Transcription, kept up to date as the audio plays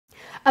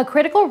A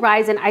critical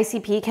rise in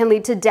ICP can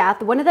lead to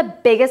death. One of the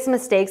biggest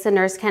mistakes a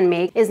nurse can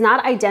make is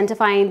not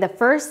identifying the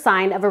first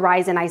sign of a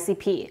rise in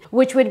ICP,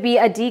 which would be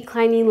a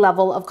declining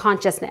level of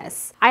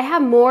consciousness. I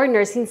have more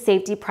nursing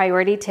safety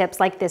priority tips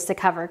like this to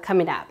cover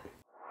coming up.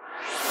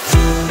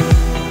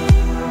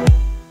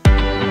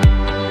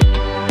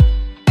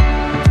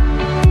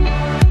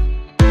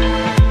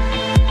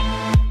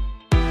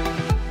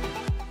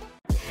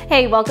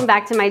 Hey, welcome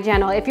back to my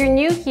channel. If you're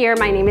new here,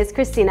 my name is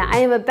Christina. I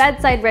am a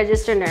bedside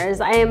registered nurse.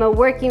 I am a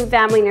working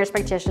family nurse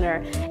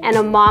practitioner and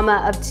a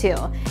mama of two.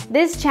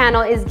 This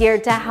channel is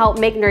geared to help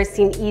make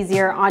nursing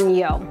easier on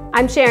you.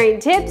 I'm sharing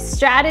tips,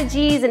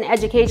 strategies, and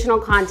educational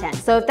content.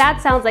 So if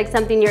that sounds like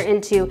something you're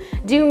into,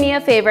 do me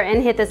a favor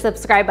and hit the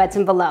subscribe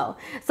button below.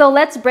 So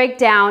let's break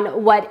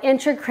down what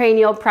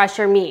intracranial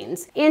pressure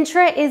means.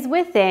 Intra is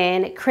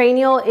within,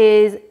 cranial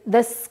is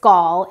the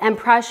skull, and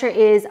pressure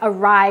is a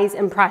rise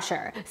in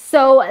pressure.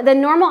 So the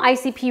normal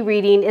ICP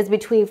reading is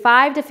between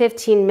 5 to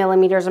 15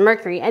 millimeters of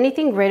mercury.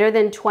 Anything greater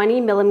than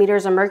 20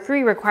 millimeters of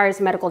mercury requires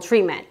medical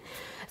treatment.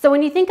 So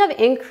when you think of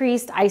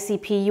increased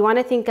ICP, you want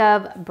to think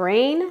of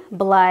brain,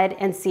 blood,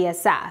 and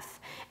CSF.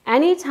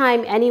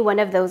 Anytime any one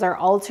of those are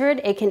altered,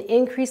 it can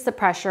increase the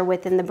pressure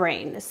within the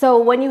brain. So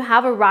when you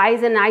have a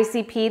rise in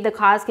ICP, the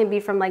cause can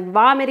be from like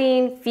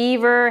vomiting,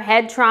 fever,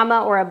 head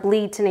trauma, or a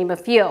bleed, to name a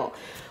few.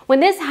 When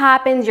this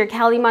happens, your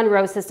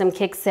Kelly-Monroe system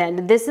kicks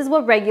in. This is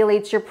what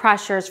regulates your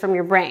pressures from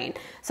your brain.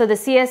 So the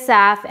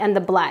CSF and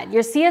the blood.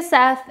 Your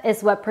CSF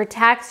is what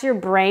protects your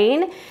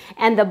brain,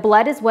 and the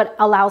blood is what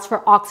allows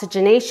for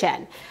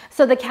oxygenation.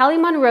 So the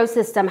Kelly-Monroe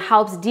system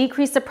helps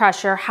decrease the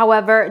pressure.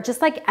 However,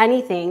 just like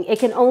anything, it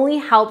can only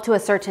help to a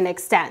certain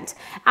extent.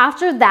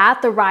 After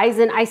that, the rise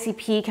in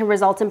ICP can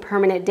result in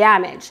permanent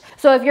damage.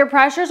 So if your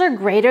pressures are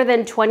greater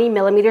than 20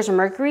 millimeters of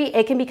mercury,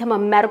 it can become a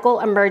medical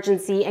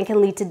emergency and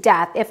can lead to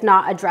death if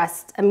not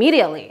addressed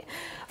immediately.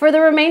 For the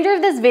remainder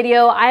of this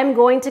video, I'm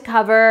going to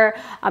cover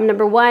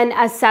number one,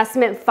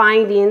 assessment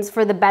findings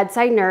for the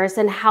bedside nurse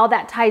and how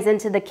that ties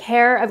into the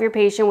care of your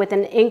patient with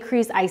an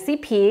increased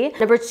ICP.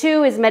 Number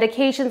two is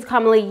medications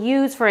commonly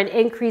used for an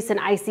increase in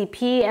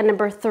ICP. And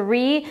number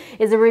three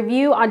is a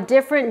review on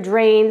different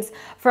drains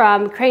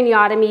from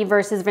craniotomy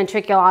versus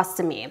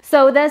ventriculostomy.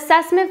 So the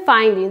assessment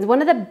findings, one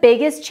of the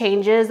biggest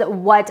changes,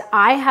 what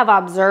I have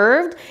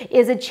observed,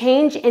 is a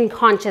change in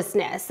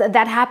consciousness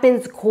that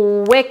happens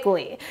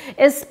quickly,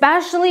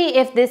 especially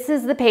if this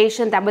is the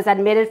patient that was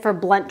admitted for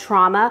blunt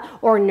trauma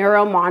or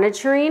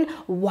neuromonitoring.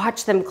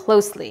 Watch them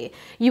closely.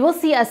 You will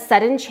see a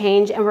sudden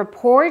change and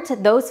report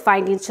those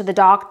findings to the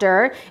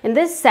doctor. In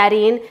this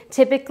setting,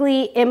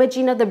 typically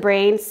imaging of the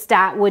brain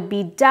stat would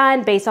be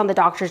done based on the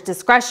doctor's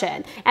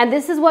discretion. And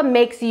this is what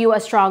makes you a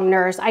strong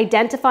nurse,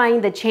 identifying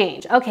the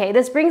change. Okay,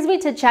 this brings me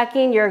to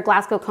checking your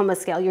Glasgow Coma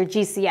Scale, your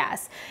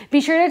GCS. Be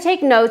sure to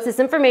take notes. This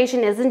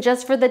information isn't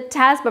just for the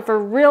test, but for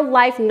real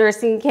life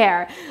nursing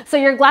care. So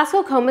your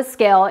Glasgow Coma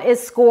Scale is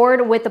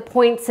scored with the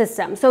point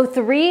system. So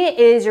 3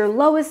 is your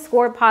lowest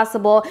score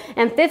possible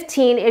and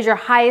 15 is your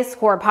highest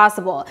score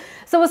possible.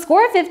 So a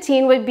score of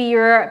 15 would be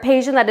your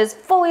patient that is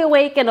fully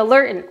awake and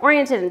alert and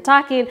oriented and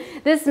talking.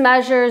 This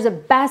measures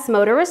best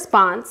motor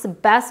response,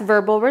 best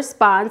verbal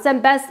response,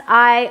 and best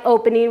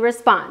eye-opening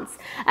response.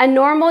 A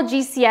normal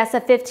GCS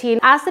of 15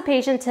 asks the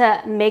patient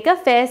to make a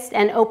fist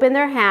and open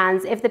their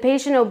hands. If the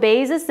patient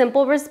obeys a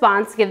simple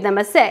response, give them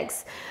a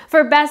 6.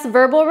 For best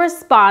verbal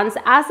response,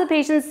 ask the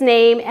patient's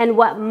name and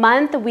what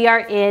month we are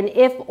in.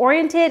 If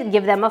oriented,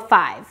 give them a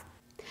 5.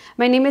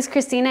 My name is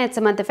Christina. It's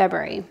the month of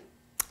February.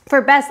 For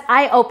best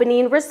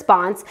eye-opening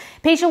response,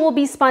 patient will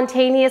be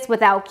spontaneous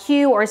without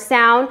cue or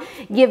sound,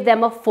 give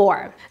them a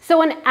 4.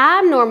 So an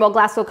abnormal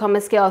Glasgow Coma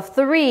Scale of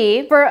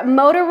 3, for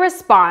motor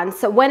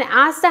response, when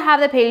asked to have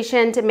the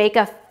patient make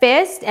a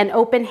fist and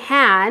open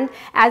hand,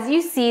 as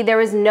you see,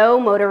 there is no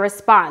motor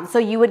response, so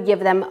you would give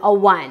them a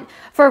 1.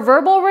 For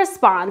verbal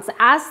response,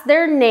 ask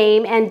their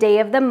name and day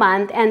of the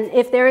month, and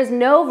if there is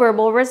no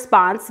verbal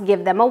response,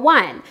 give them a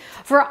 1.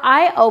 For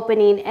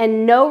eye-opening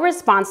and no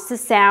response to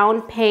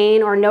sound,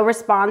 pain, or no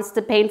response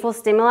to painful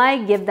stimuli,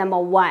 give them a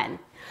 1.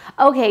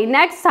 Okay,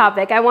 next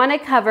topic I want to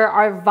cover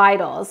are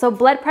vitals. So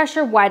blood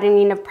pressure,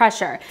 widening of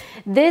pressure.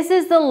 This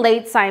is the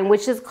late sign,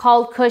 which is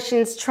called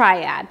Cushing's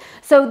triad.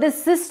 So the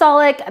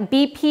systolic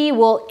BP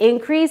will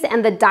increase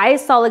and the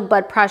diastolic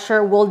blood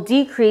pressure will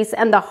decrease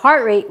and the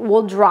heart rate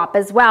will drop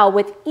as well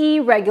with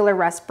irregular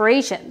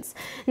respirations.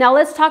 Now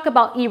let's talk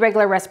about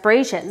irregular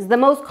respirations. The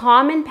most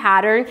common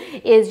pattern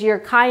is your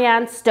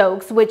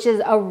Cayenne-Stokes, which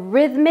is a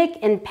rhythmic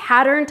and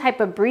pattern type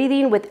of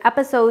breathing with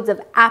episodes of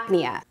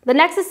apnea. The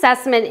next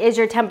assessment is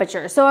your temperature.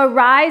 So a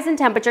rise in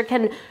temperature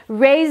can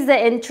raise the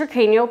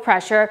intracranial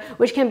pressure,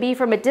 which can be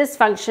from a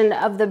dysfunction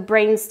of the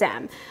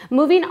brainstem.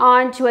 Moving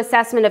on to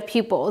assessment of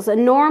pupils.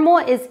 Normal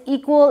is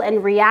equal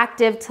and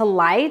reactive to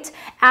light.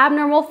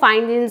 Abnormal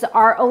findings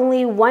are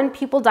only 1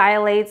 pupil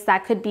dilates.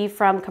 That could be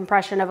from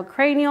compression of a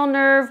cranial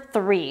nerve,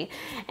 3.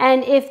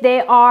 And if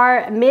they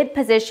are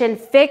mid-position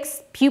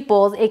fixed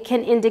pupils, it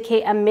can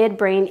indicate a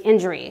midbrain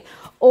injury.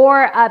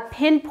 Or a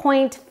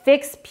pinpoint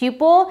fixed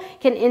pupil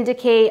can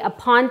indicate a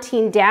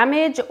pontine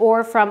damage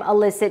or from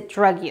illicit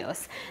drug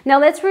use. Now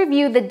let's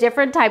review the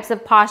different types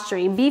of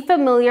posturing. Be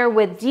familiar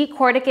with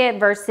decorticate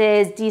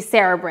versus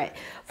decerebrate.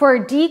 For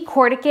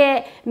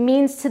decorticate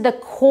means to the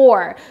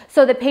core.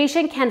 So the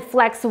patient can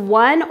flex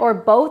one or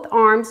both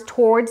arms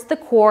towards the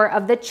core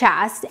of the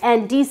chest,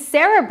 and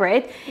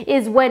decerebrate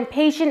is when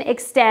patient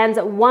extends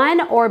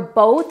one or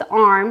both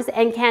arms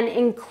and can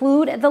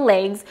include the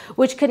legs,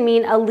 which could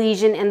mean a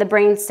lesion in the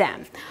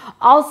brainstem.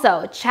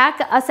 Also,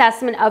 check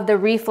assessment of the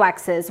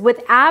reflexes.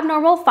 With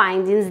abnormal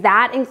findings,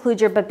 that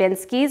include your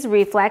Babinski's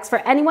reflex. For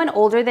anyone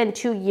older than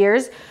 2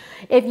 years,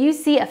 if you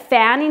see a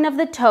fanning of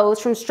the toes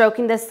from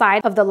stroking the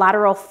side of the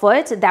lateral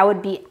foot, that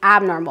would be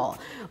abnormal.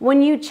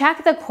 When you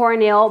check the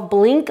corneal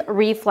blink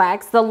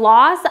reflex, the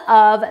loss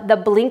of the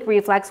blink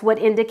reflex would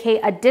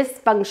indicate a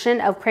dysfunction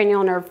of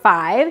cranial nerve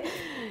 5.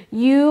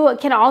 You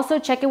can also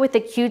check it with a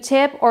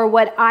Q-tip, or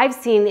what I've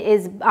seen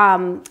is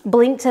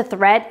blink to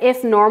threat.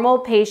 If normal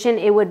patient,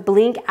 it would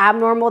blink.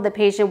 Abnormal, the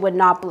patient would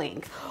not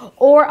blink.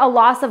 Or a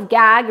loss of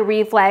gag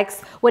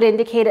reflex would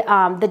indicate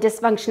the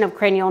dysfunction of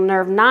cranial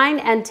nerve 9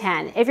 and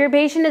 10. If your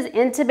patient is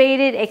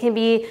intubated, it can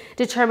be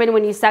determined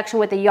when you suction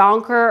with a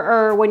yonker,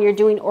 or when you're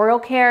doing oral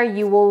care,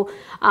 you will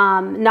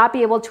not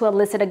be able to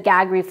elicit a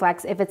gag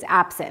reflex if it's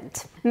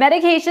absent.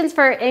 Medications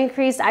for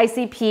increased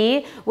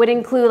ICP would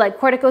include like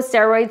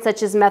corticosteroids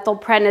such as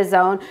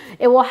methylprednisone.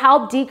 It will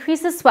help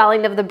decrease the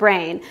swelling of the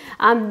brain.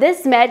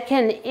 This med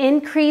can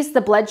increase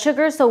the blood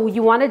sugar, so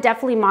you want to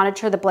definitely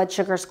monitor the blood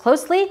sugars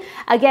closely.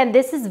 Again,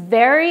 this is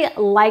very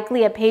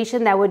likely a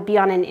patient that would be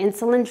on an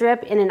insulin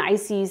drip in an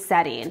ICU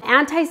setting.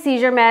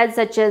 Anti-seizure meds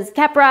such as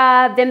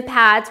Keppra,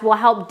 Vimpat will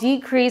help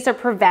decrease or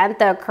prevent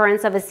the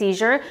occurrence of a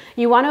seizure.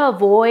 You want to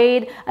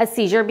avoid a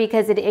seizure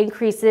because it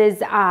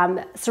increases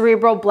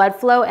cerebral blood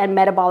flow and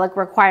metabolic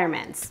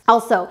requirements.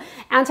 Also,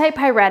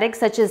 antipyretics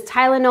such as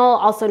Tylenol,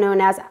 also known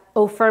as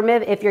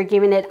Ofirmiv, if you're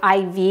giving it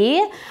IV,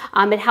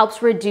 it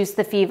helps reduce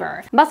the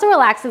fever. Muscle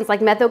relaxants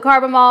like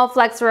methocarbamol,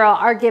 Flexeril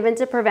are given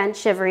to prevent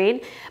shivering.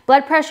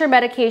 Blood pressure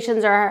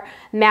medications are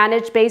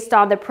managed based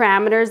on the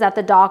parameters that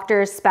the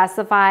doctors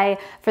specify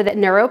for the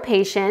neuro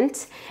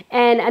patient.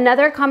 And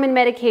another common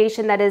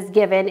medication that is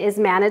given is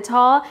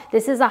mannitol.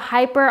 This is a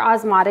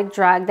hyperosmotic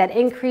drug that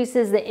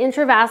increases the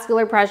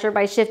intravascular pressure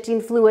by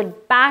shifting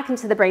fluid back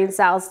into the brain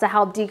cells to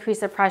help decrease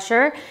the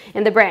pressure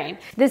in the brain.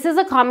 This is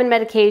a common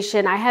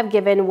medication I have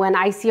given when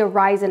I see a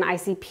rise in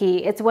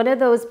ICP. It's one of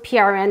those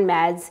PRN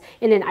meds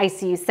in an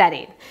ICU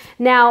setting.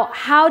 Now,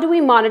 how do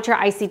we monitor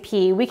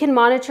ICP? We can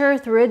monitor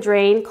through a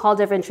drain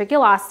called a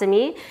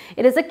ventriculostomy.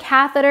 It is a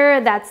catheter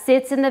that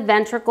sits in the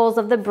ventricles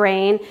of the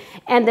brain,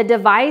 and the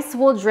device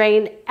will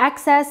drain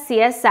excess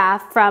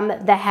CSF from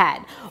the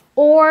head.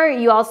 Or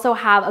you also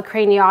have a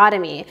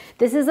craniotomy.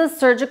 This is a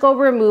surgical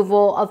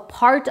removal of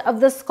part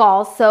of the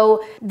skull,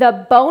 so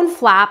the bone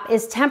flap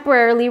is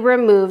temporarily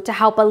removed to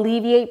help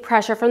alleviate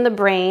pressure from the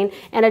brain,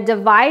 and a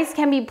device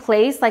can be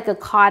placed like a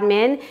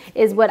Codman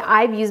is what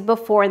I've used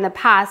before in the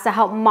past to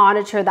help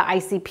monitor the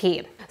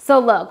ICP. So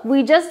look,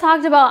 we just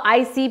talked about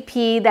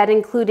ICP that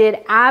included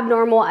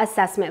abnormal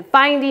assessment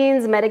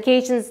findings,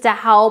 medications to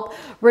help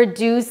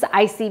reduce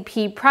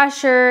ICP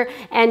pressure,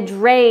 and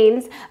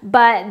drains,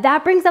 but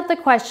that brings up the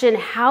question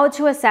how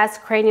to assess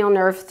cranial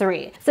nerve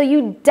 3. So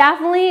you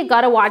definitely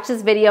gotta watch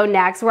this video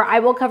next, where I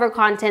will cover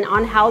content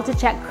on how to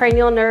check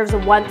cranial nerves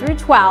 1 through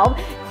 12.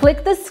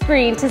 Click the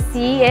screen to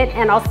see it,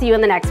 and I'll see you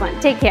in the next one.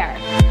 Take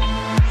care.